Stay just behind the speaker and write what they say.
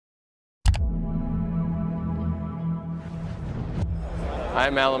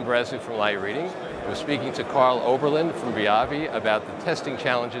I'm Alan Breslin from Light Reading. We're speaking to Karl Oberlin from Viavi about the testing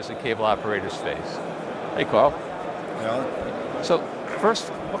challenges that cable operators face. Hey, Karl. Yeah. So first,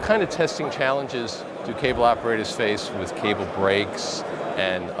 what kind of testing challenges do cable operators face with cable breaks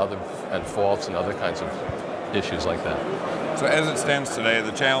and faults and other kinds of issues like that? So as it stands today,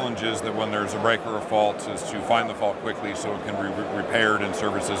 the challenge is that when there's a break or a fault is to find the fault quickly so it can be repaired and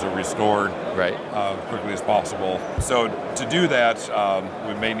services are restored quickly as possible. So to do that,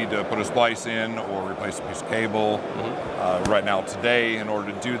 we may need to put a splice in or replace a piece of cable. Right now today, in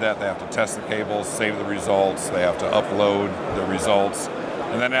order to do that, they have to test the cables, save the results, they have to upload the results,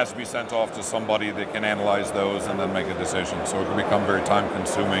 and then it has to be sent off to somebody that can analyze those and then make a decision. So it can become very time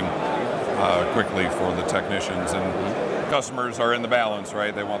consuming quickly for the technicians. And customers are in the balance,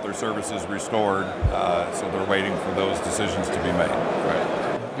 right? They want their services restored, so they're waiting for those decisions to be made.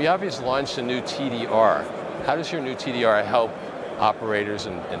 Right. Viavi's launched a new TDR. How does your new TDR help operators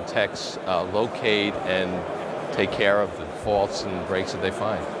and techs locate and take care of the faults and breaks that they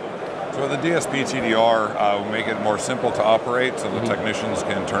find? So the BSP TDR will make it more simple to operate, so the technicians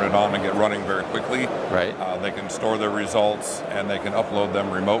can turn it on and get running very quickly. Right. They can store their results and they can upload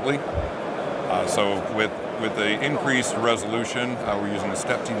them remotely. So with the increased resolution, we're using a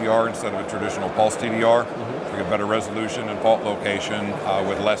step TDR instead of a traditional pulse TDR. We get better resolution and fault location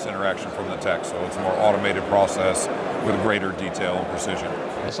with less interaction from the tech. So it's a more automated process with greater detail and precision.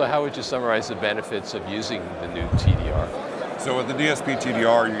 So how would you summarize the benefits of using the new TDR? So with the BSP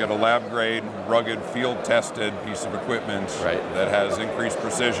TDR, you get a lab grade, rugged, field tested piece of equipment that has increased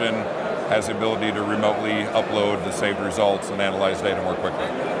precision, has the ability to remotely upload the saved results and analyze data more quickly.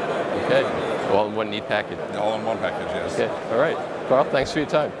 Okay. All in one neat package. All in one package, yes. Okay, all right. Karl, thanks for your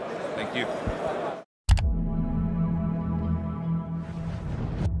time. Thank you.